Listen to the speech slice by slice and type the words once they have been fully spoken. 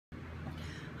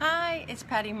Hi, it's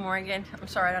Patty Morgan. I'm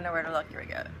sorry, I don't know where to look. Here we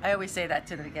go. I always say that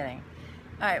to the beginning.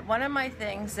 All right, one of my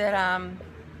things that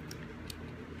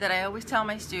I always tell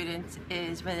my students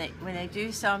is when they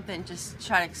do something, just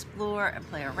try to explore and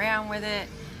play around with it.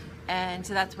 And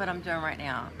so that's what I'm doing right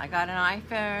now. I got an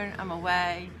iPhone, I'm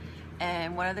away,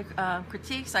 and one of the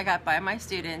critiques I got by my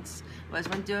students was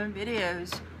when doing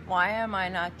videos, why am I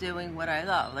not doing what I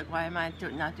love? Like, why am I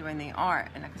not doing the art?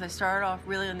 And because I started off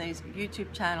really on these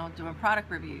YouTube channel doing product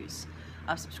reviews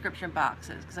of subscription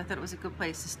boxes, because I thought it was a good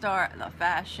place to start. I love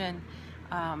fashion.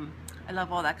 I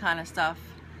love all that kind of stuff.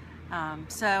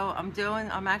 So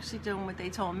I'm actually doing what they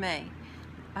told me.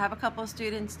 I have a couple of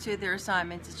students too, their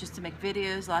assignments is just to make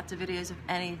videos, lots of videos of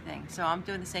anything. So I'm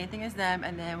doing the same thing as them,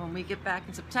 and then when we get back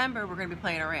in September, we're gonna be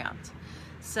playing around.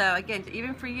 So again,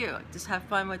 even for you, just have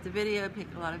fun with the video, pick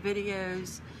a lot of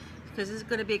videos, because this is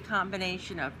gonna be a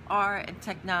combination of art and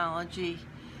technology.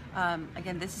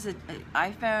 Again, this is an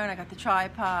iPhone, I got the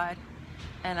tripod,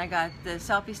 and I got the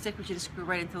selfie stick, which you just screw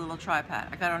right into the little tripod.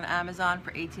 I got it on Amazon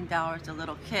for $18, a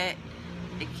little kit.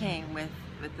 It came with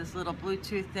this little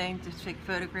Bluetooth thing to take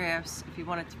photographs if you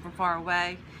want it from far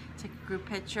away, take a group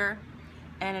picture.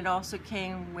 And it also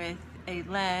came with a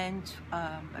lens,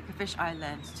 like a fisheye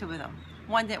lens, 2 of them.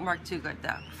 One didn't work too good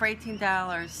though. For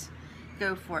 $18,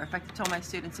 go for it. In fact, I told my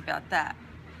students about that.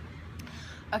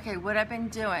 Okay, what I've been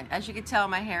doing, as you can tell,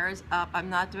 my hair is up.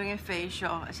 I'm not doing a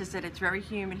facial. It's just that it's very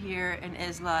humid here in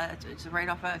Isla. It's right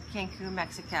off of Cancun,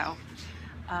 Mexico.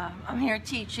 I'm here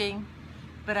teaching,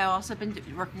 but I've also been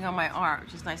working on my art,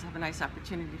 which is nice. I have a nice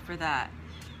opportunity for that.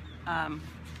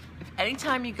 If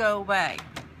anytime you go away,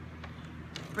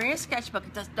 bring a sketchbook.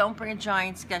 Don't bring a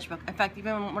giant sketchbook. In fact,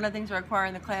 even one of the things I require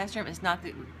in the classroom is not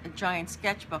a giant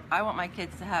sketchbook. I want my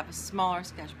kids to have a smaller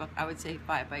sketchbook. I would say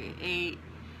 5x8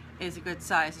 is a good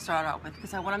size to start out with,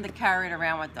 because I want them to carry it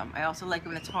around with them. I also like it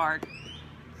when it's hard.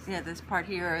 You know, this part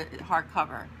here,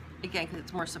 hardcover. Again, because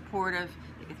it's more supportive.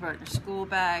 They can throw it in their school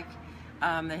bag.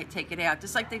 They take it out,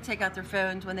 just like they take out their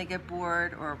phones when they get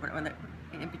bored or when they're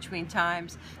in between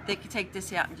times. They can take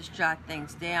this out and just jot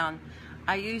things down.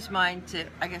 I use mine to,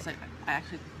 I guess I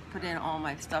actually put in all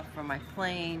my stuff from my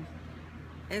plane.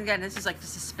 And again, this is like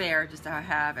just a spare, just how I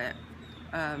have it.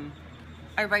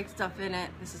 I write stuff in it.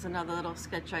 This is another little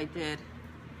sketch I did.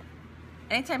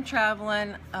 Anytime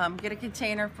traveling, get a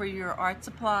container for your art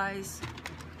supplies.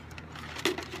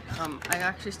 I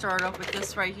actually started off with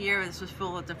this right here. This was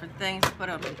full of different things. Put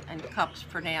them in cups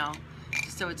for now,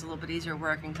 just so it's a little bit easier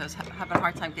working, because I was having a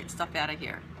hard time getting stuff out of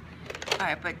here. All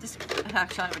right, but just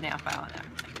actually I have a nail file in there.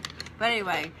 But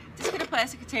anyway, just get a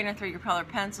plastic container, throw your colored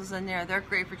pencils in there. They're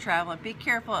great for traveling. Be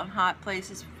careful in hot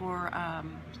places for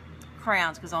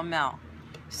crayons, because they'll melt.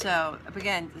 So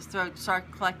again, just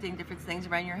start collecting different things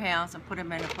around your house and put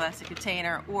them in a plastic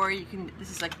container, or you can, this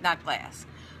is like not glass,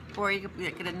 or you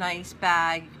could get a nice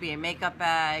bag. It could be a makeup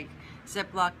bag,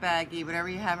 Ziploc baggie, whatever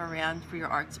you have around for your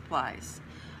art supplies.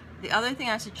 The other thing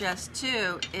I suggest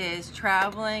too is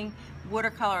traveling.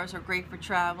 Watercolors are great for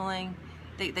traveling.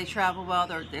 They travel well.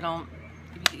 They don't.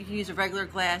 If you use a regular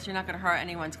glass, you're not going to hurt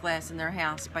anyone's glass in their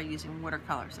house by using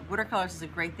watercolors. So watercolors is a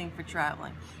great thing for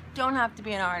traveling. Don't have to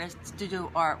be an artist to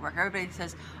do artwork. Everybody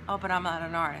says, oh, but I'm not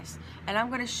an artist. And I'm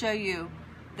going to show you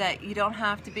that you don't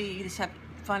have to be. You just have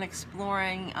fun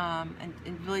exploring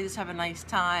and really just have a nice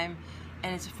time.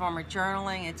 And it's a form of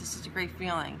journaling. It's just such a great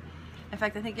feeling. In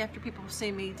fact, I think after people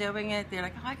see me doing it, they're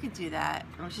like, oh, I could do that,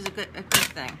 which is a good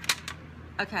thing.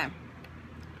 Okay.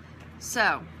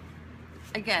 So,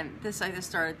 again, this I just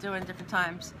started doing different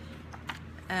times.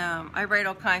 I write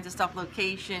all kinds of stuff,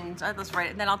 locations. I just write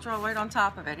it, and then I'll draw right on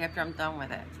top of it after I'm done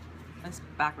with it. It's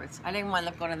backwards. I didn't want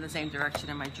to go in the same direction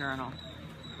in my journal,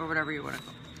 or whatever you want to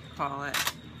call it.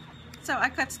 So I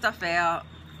cut stuff out.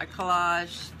 I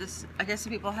collage. This, I guess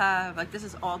some people have, like, this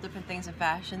is all different things in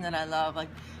fashion that I love. Like,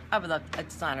 I would love a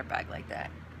designer bag like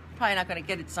that. Probably not going to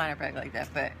get a designer bag like that,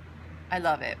 but I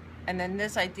love it. And then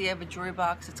this idea of a jewelry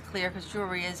box, it's clear because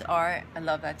jewelry is art. I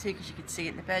love that too, because you can see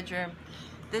it in the bedroom.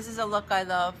 This is a look I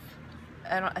love.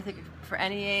 I think for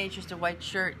any age, just a white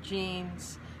shirt,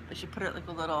 jeans, but you put it like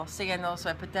a little sandal, so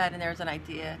I put that in there as an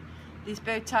idea. These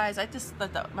bow ties, I just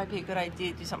thought that might be a good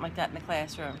idea to do something like that in the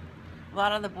classroom. A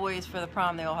lot of the boys for the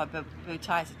prom, they all have bow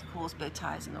ties. It's the coolest bow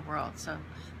ties in the world. So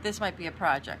this might be a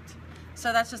project.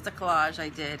 So that's just a collage I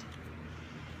did.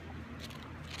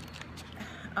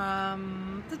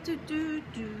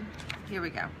 Here we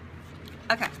go.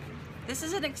 Okay, this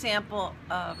is an example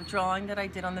of a drawing that I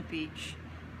did on the beach.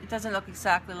 It doesn't look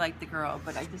exactly like the girl,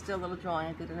 but I just did a little drawing.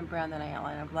 I did it in brown, then I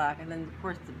outlined in black, and then of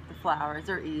course the flowers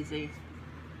are easy.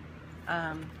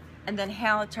 And then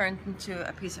how it turned into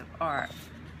a piece of art.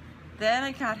 Then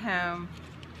I got home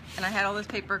and I had all this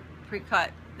paper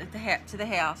pre-cut to the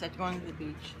house after going to the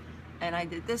beach, and I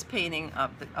did this painting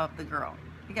of the girl.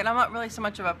 Again, I'm not really so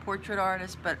much of a portrait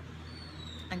artist, but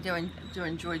I do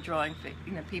enjoy drawing,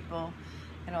 you know, people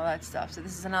and all that stuff. So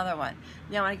this is another one.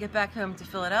 Now when I get back home to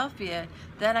Philadelphia,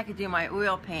 then I could do my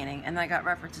oil painting, and I got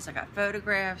references. I got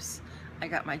photographs, I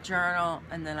got my journal,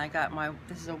 and then I got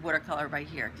this is a watercolor right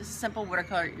here. Just a simple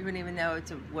watercolor. You wouldn't even know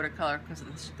it's a watercolor because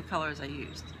of the colors I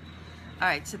used. All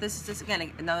right, so this is just,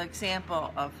 again, another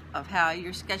example of how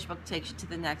your sketchbook takes you to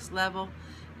the next level,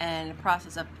 and the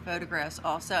process of photographs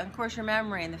also, and of course your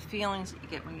memory and the feelings that you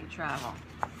get when you travel.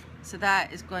 So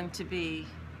that is going to be,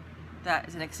 that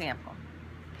is an example.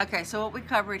 Okay, so what we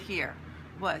covered here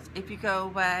was, if you go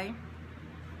away,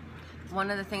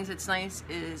 one of the things that's nice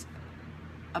is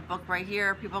a book right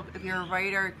here. People, if you're a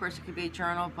writer, of course it could be a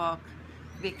journal book,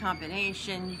 it could be a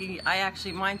combination. You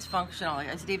can, mine's functional.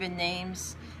 I said even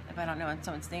names. If I don't know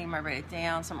someone's name, I write it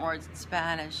down. Some words in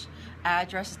Spanish,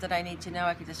 addresses that I need to know,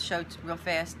 I could just show real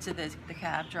fast to the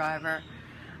cab driver.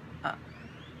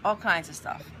 All kinds of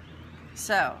stuff.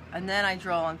 So, and then I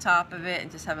draw on top of it and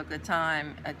just have a good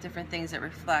time at different things that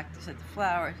reflect. I said the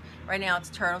flowers. Right now it's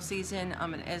turtle season.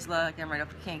 I'm in Isla, again right up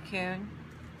to Cancun.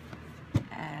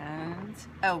 And,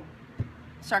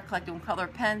 start collecting color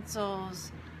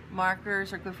pencils.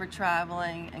 Markers are good for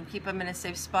traveling, and keep them in a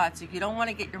safe spot. So if you don't want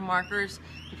to get your markers,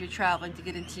 if you're traveling, to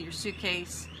get into your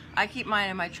suitcase, I keep mine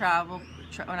in my travel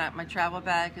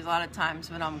bag, because a lot of times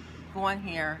when I'm going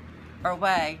here or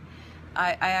away,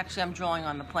 I'm drawing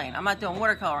on the plane. I'm not doing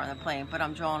watercolor on the plane, but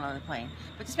I'm drawing on the plane.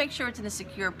 But just make sure it's in a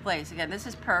secure place. Again, this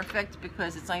is perfect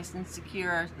because it's nice and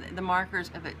secure. The markers,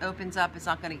 if it opens up, it's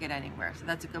not going to get anywhere. So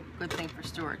that's a good thing for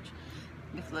storage.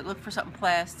 Look for something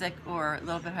plastic or a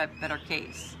little bit better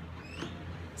case.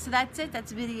 So that's it.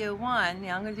 That's video 1.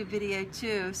 Now I'm going to do video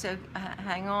 2. So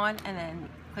hang on and then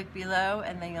click below,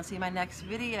 and then you'll see my next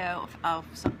video of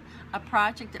a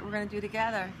project that we're going to do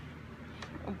together.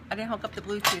 I didn't hook up the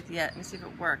Bluetooth yet. Let me see if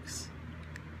it works.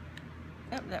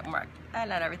 Nope, that didn't work. Not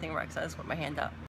everything works. I just put my hand up.